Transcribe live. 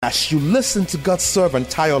As you listen to God's servant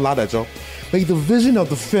Tayo Ladajo, may the vision of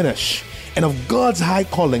the finish and of God's high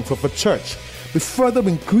calling for the church be further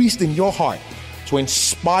increased in your heart to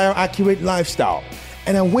inspire accurate lifestyle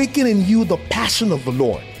and awaken in you the passion of the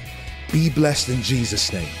Lord. Be blessed in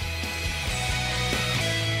Jesus' name.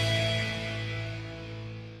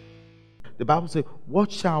 The Bible says,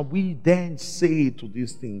 what shall we then say to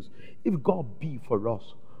these things? If God be for us,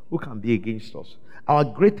 who can be against us? Our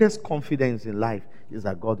greatest confidence in life is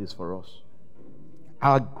that God is for us.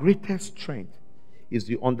 Our greatest strength is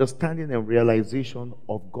the understanding and realization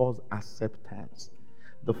of God's acceptance.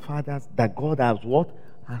 The fathers that God has what?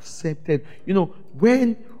 Accepted. You know,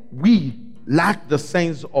 when we lack the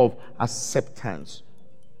sense of acceptance,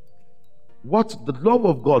 the love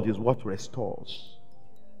of God is what restores.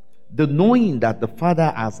 The knowing that the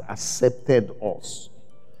Father has accepted us.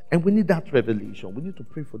 And we need that revelation. We need to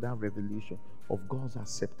pray for that revelation of God's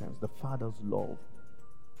acceptance, the Father's love.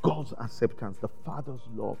 God's acceptance, the Father's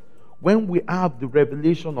love. When we have the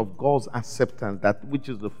revelation of God's acceptance, that which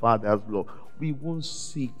is the Father's love, we won't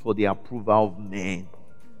seek for the approval of men.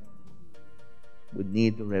 We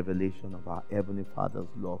need the revelation of our Heavenly Father's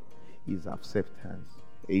love, His acceptance.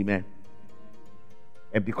 Amen.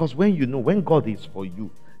 And because when God is for you,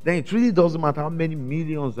 then it really doesn't matter how many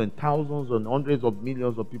millions and thousands and hundreds of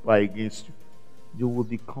millions of people are against you. You will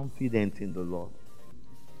be confident in the Lord.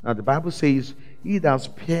 Now the Bible says, He that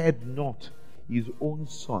spared not His own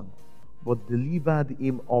Son, but delivered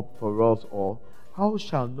Him up for us all, how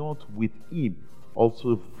shall not with Him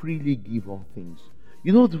also freely give all things?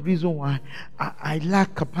 You know the reason why I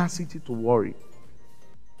lack capacity to worry?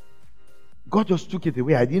 God just took it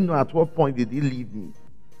away. I didn't know at what point did He leave me.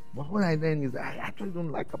 But what I learned is I actually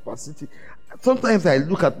don't like capacity. Sometimes I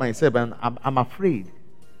look at myself and I'm afraid.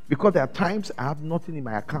 Because there are times I have nothing in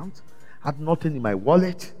my account, I have nothing in my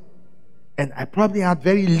wallet, and I probably had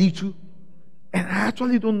very little. And I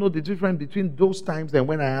actually don't know the difference between those times and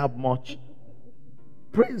when I have much.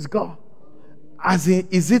 Praise God. As in,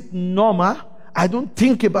 is it normal? I don't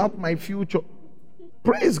think about my future.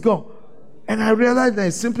 Praise God. And I realize that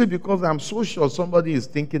it's simply because I'm so sure somebody is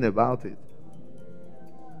thinking about it.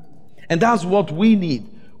 And that's what we need.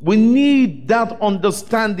 We need that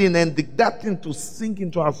understanding and that thing to sink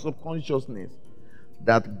into our subconsciousness.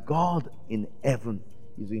 That God in heaven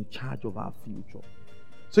is in charge of our future.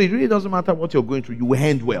 So it really doesn't matter what you're going through. You will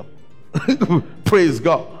end well. Praise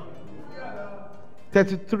God.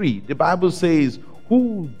 33. The Bible says,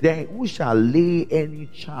 who shall lay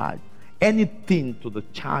anything to the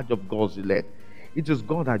charge of God's elect? It is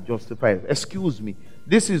God that justifies. Excuse me.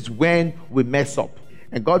 This is when we mess up.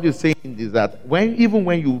 And God is saying is that even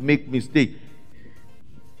when you make mistake,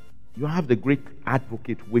 you have the great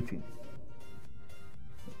advocate waiting.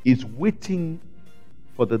 He's waiting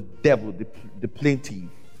for the devil, the plaintiff,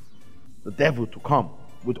 the devil to come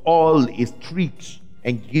with all his tricks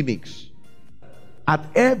and gimmicks. At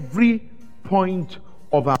every point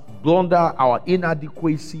of our blunder, our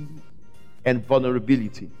inadequacy and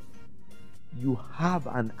vulnerability, you have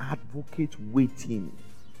an advocate waiting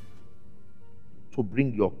to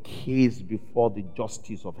bring your case before the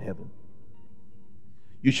justice of heaven.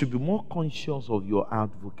 You should be more conscious of your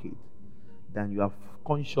advocate than you are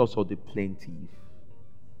conscious of the plaintiff.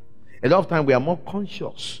 A lot of times we are more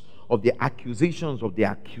conscious of the accusations of the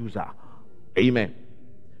accuser. Amen.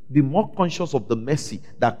 Be more conscious of the mercy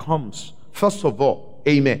that comes, first of all,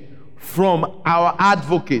 amen, from our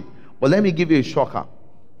advocate. But let me give you a shocker.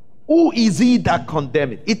 Who is he that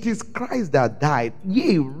condemneth? It is Christ that died,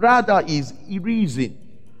 yea, rather is risen,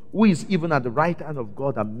 who is even at the right hand of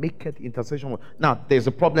God and maketh intercession. Now, there's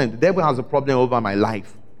a problem. The devil has a problem over my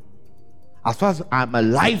life. As far as my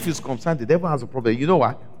life is concerned, the devil has a problem. You know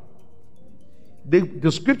what?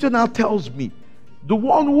 The scripture now tells me, the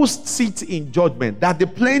one who sits in judgment, that the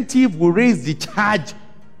plaintiff will raise the charge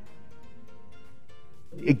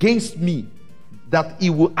against me, that he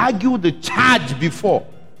will argue the charge before,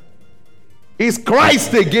 is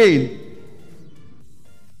Christ again,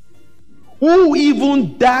 who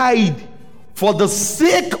even died for the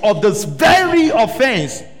sake of this very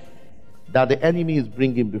offense that the enemy is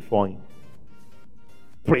bringing before him.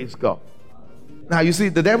 Praise God. Now you see,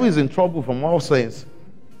 the devil is in trouble from all sides.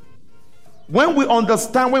 When we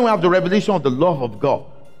understand, when we have the revelation of the love of God,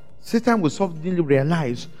 Satan will suddenly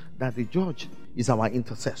realize that the judge is our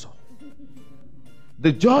intercessor.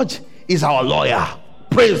 The judge is our lawyer.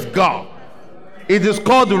 Praise God. It is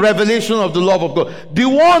called the revelation of the love of God. The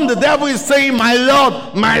one the devil is saying, my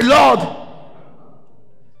Lord, my Lord.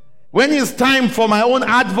 When it's time for my own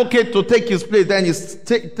advocate to take his place, then he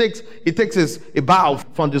takes a bow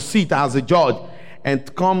from the seat as a judge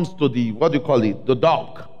and comes to the, the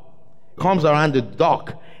dock. Comes around the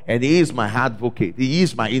dock, and he is my advocate. He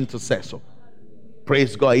is my intercessor.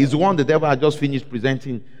 Praise God. He's the one the devil had just finished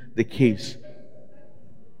presenting the case.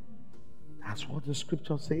 That's what the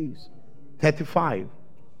scripture says. 35.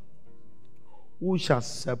 Who shall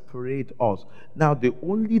separate us? Now, the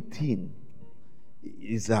only thing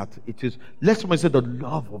is that it is, let somebody say, the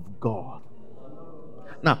love of God.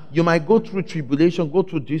 Now, you might go through tribulation, go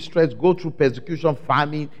through distress, go through persecution,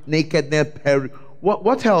 famine, nakedness, peril.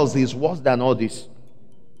 What else is worse than all this?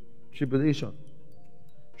 Tribulation.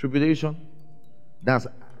 Tribulation. That's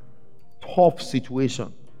tough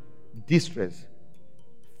situation. Distress.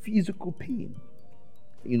 Physical pain.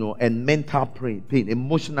 And mental pain,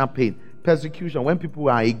 emotional pain. Persecution, when people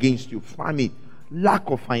are against you. Famine. Lack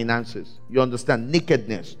of finances. You understand?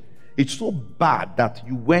 Nakedness. It's so bad that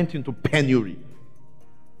you went into penury.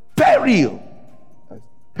 Peril.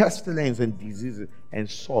 Pestilence and diseases and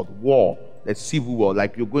sword, war, the civil war,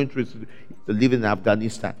 like you're going through the living in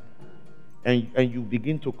Afghanistan. And you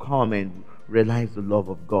begin to come and realize the love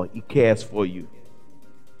of God. He cares for you.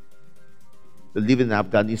 The living in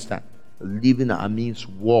Afghanistan, the living amidst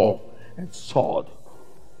war and sword.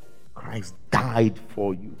 Christ died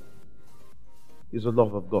for you. Is the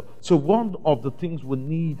love of God. So one of the things we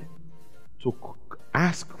need to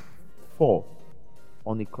ask for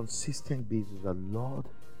on a consistent basis is that, Lord,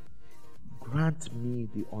 grant me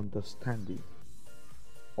the understanding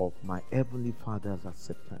of my Heavenly Father's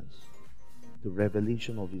acceptance, the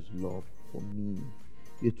revelation of His love for me,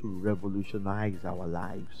 it will revolutionize our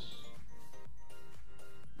lives.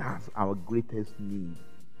 That's our greatest need.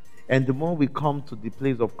 And the more we come to the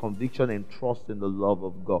place of conviction and trust in the love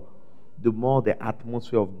of God, the more the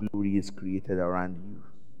atmosphere of glory is created around you.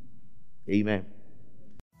 Amen.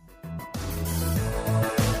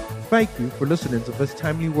 Thank you for listening to this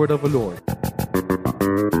timely word of the Lord.